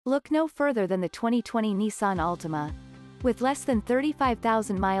Look no further than the 2020 Nissan Altima. With less than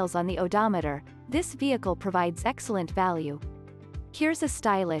 35,000 miles on the odometer, this vehicle provides excellent value. Here's a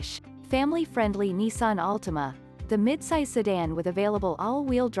stylish, family-friendly Nissan Altima, the midsize sedan with available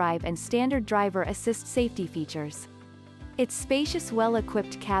all-wheel drive and standard driver assist safety features. Its spacious,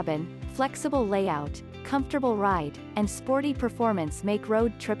 well-equipped cabin, flexible layout, comfortable ride, and sporty performance make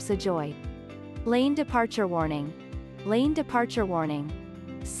road trips a joy. Lane departure warning. Lane departure warning.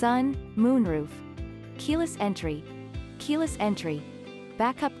 Sun, moonroof. Keyless entry. Keyless entry.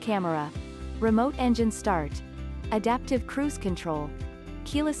 Backup camera. Remote engine start. Adaptive cruise control.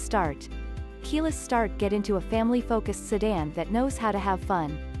 Keyless start. Keyless start. Get into a family-focused sedan that knows how to have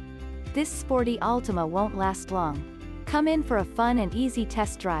fun. This sporty Altima won't last long. Come in for a fun and easy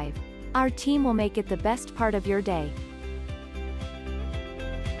test drive. Our team will make it the best part of your day.